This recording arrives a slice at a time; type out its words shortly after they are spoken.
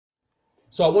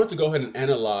So I wanted to go ahead and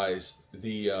analyze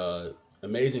the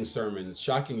amazing sermon,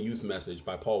 Shocking Youth Message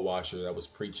by Paul Washer that was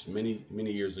preached many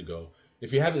years ago.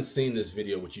 If you haven't seen this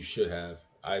video, which you should have,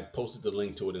 I posted the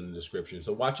link to it in the description.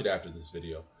 So watch it after this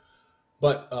video.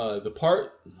 But I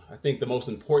think the most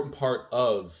important part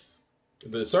of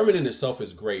the sermon in itself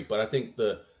is great. But I think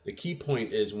the key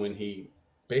point is when he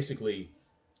basically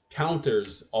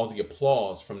counters all the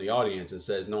applause from the audience and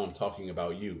says, no, I'm talking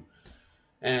about you.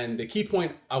 And the key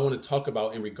point I want to talk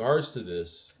about in regards to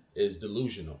this is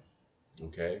delusional.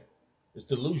 Okay? It's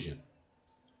delusion.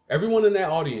 Everyone in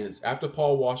that audience, after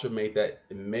Paul Washer made that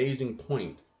amazing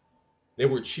point, they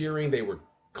were cheering, they were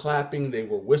clapping, they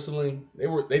were whistling.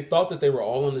 They thought that they were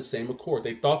all on the same accord.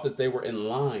 They thought that they were in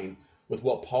line with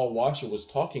what Paul Washer was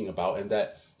talking about, and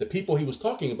that the people he was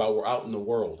talking about were out in the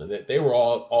world and that they were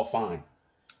all fine.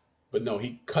 But no,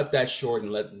 he cut that short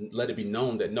and let it be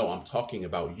known that no, I'm talking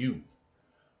about you.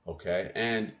 Okay,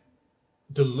 and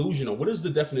delusional. What is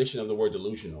the definition of the word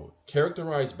delusional?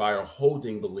 Characterized by or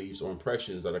holding beliefs or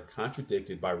impressions that are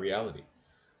contradicted by reality.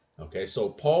 Okay, so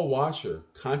Paul Washer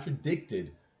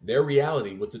contradicted their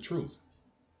reality with the truth,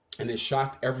 and it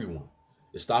shocked everyone.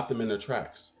 It stopped them in their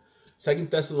tracks. 2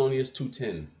 Thessalonians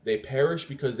 2:10. They perish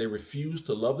because they refuse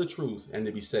to love the truth and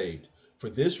to be saved.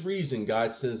 For this reason,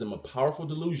 God sends them a powerful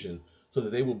delusion so that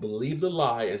they will believe the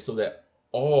lie, and so that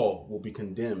all will be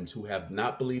condemned who have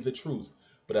not believed the truth,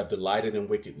 but have delighted in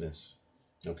wickedness.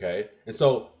 Okay. And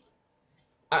so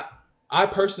I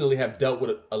personally have dealt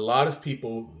with a lot of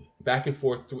people back and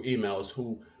forth through emails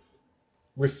who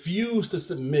refuse to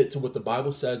submit to what the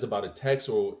Bible says about a text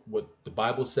or what the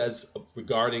Bible says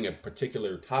regarding a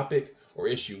particular topic or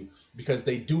issue because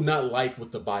they do not like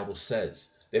what the Bible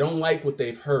says. They don't like what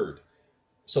they've heard.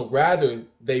 So rather,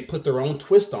 they put their own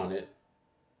twist on it,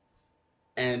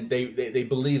 and they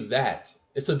believe that.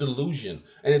 It's a delusion,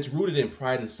 and it's rooted in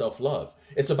pride and self-love.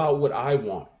 It's about what I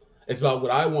want. It's about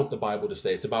what I want the Bible to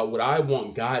say. It's about what I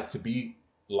want God to be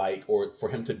like, or for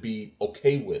him to be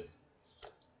okay with.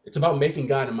 It's about making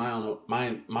God in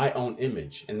my own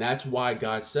image. And that's why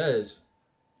God says,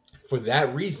 for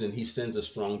that reason, he sends a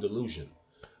strong delusion.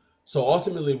 So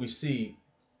ultimately, we see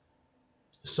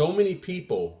so many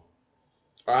people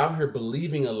are out here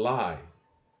believing a lie,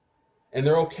 and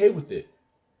they're okay with it.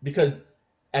 Because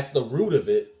at the root of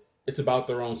it, it's about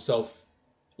their own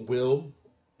self-will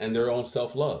and their own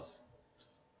self-love.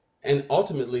 And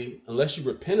ultimately, unless you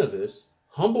repent of this,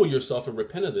 humble yourself and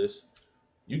repent of this,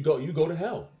 you go to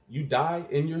hell. You die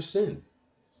in your sin.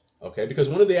 Okay? Because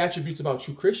one of the attributes about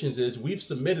true Christians is we've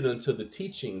submitted unto the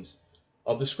teachings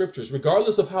of the scriptures,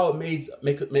 regardless of how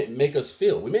it make us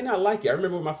feel. We may not like it. I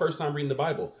remember my first time reading the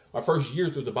Bible, my first year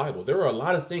through the Bible, there were a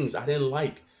lot of things I didn't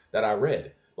like that I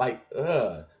read.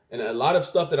 And a lot of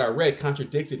stuff that I read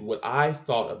contradicted what I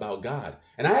thought about God.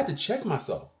 And I had to check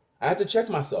myself. And I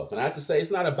had to say, it's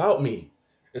not about me.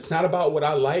 It's not about what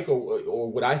I like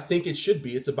or what I think it should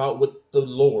be. It's about what the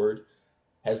Lord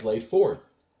has laid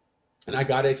forth. And I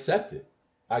got to accept it.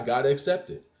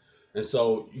 And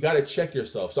so you got to check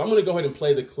yourself. So I'm going to go ahead and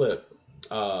play the clip.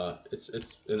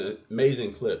 It's an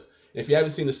amazing clip. If you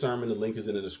haven't seen the sermon, the link is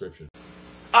in the description.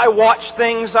 I watch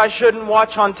things I shouldn't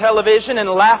watch on television and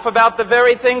laugh about the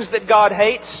very things that God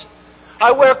hates.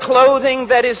 I wear clothing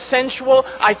that is sensual.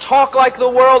 I talk like the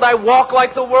world. I walk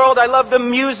like the world. I love the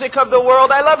music of the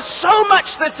world. I love so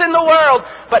much that's in the world.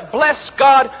 But bless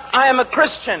God, I am a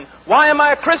Christian. Why am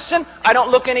I a Christian? I don't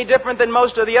look any different than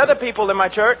most of the other people in my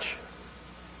church.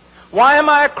 Why am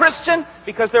I a Christian?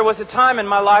 Because there was a time in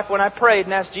my life when I prayed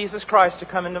and asked Jesus Christ to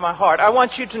come into my heart. I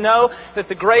want you to know that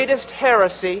the greatest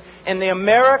heresy in the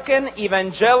American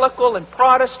evangelical and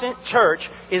Protestant church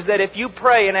is that if you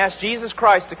pray and ask Jesus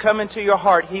Christ to come into your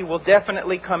heart, He will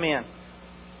definitely come in.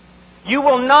 You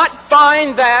will not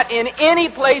find that in any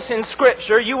place in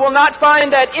Scripture. You will not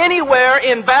find that anywhere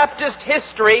in Baptist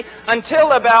history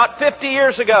until about 50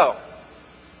 years ago.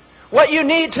 What you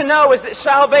need to know is that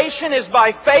salvation is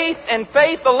by faith and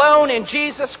faith alone in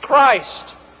Jesus Christ.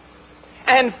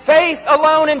 And faith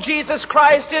alone in Jesus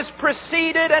Christ is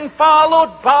preceded and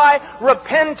followed by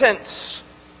repentance.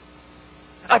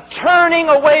 A turning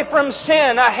away from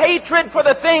sin, a hatred for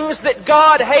the things that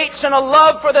God hates, and a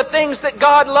love for the things that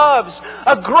God loves.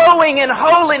 A growing in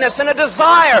holiness and a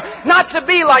desire not to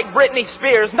be like Britney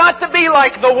Spears, not to be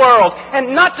like the world,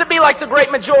 and not to be like the great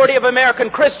majority of American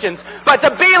Christians, but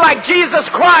to be like Jesus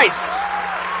Christ.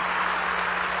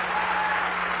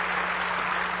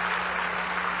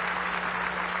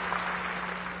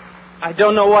 I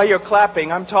don't know why you're clapping.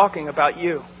 I'm talking about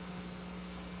you.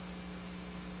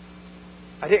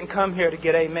 I didn't come here to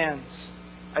get amens.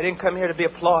 I didn't come here to be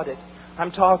applauded.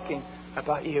 I'm talking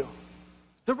about you.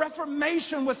 The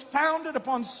Reformation was founded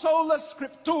upon sola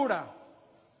scriptura.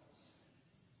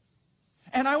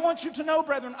 And I want you to know,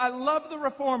 brethren, I love the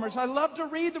Reformers. I love to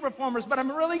read the Reformers, but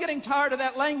I'm really getting tired of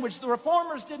that language. The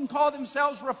Reformers didn't call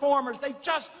themselves Reformers. They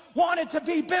just wanted to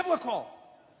be biblical.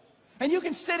 And you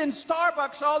can sit in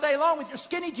Starbucks all day long with your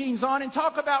skinny jeans on and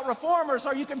talk about Reformers,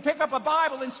 or you can pick up a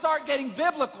Bible and start getting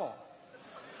biblical.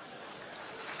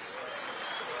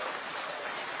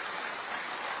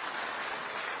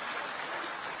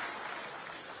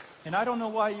 And I don't know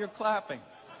why you're clapping.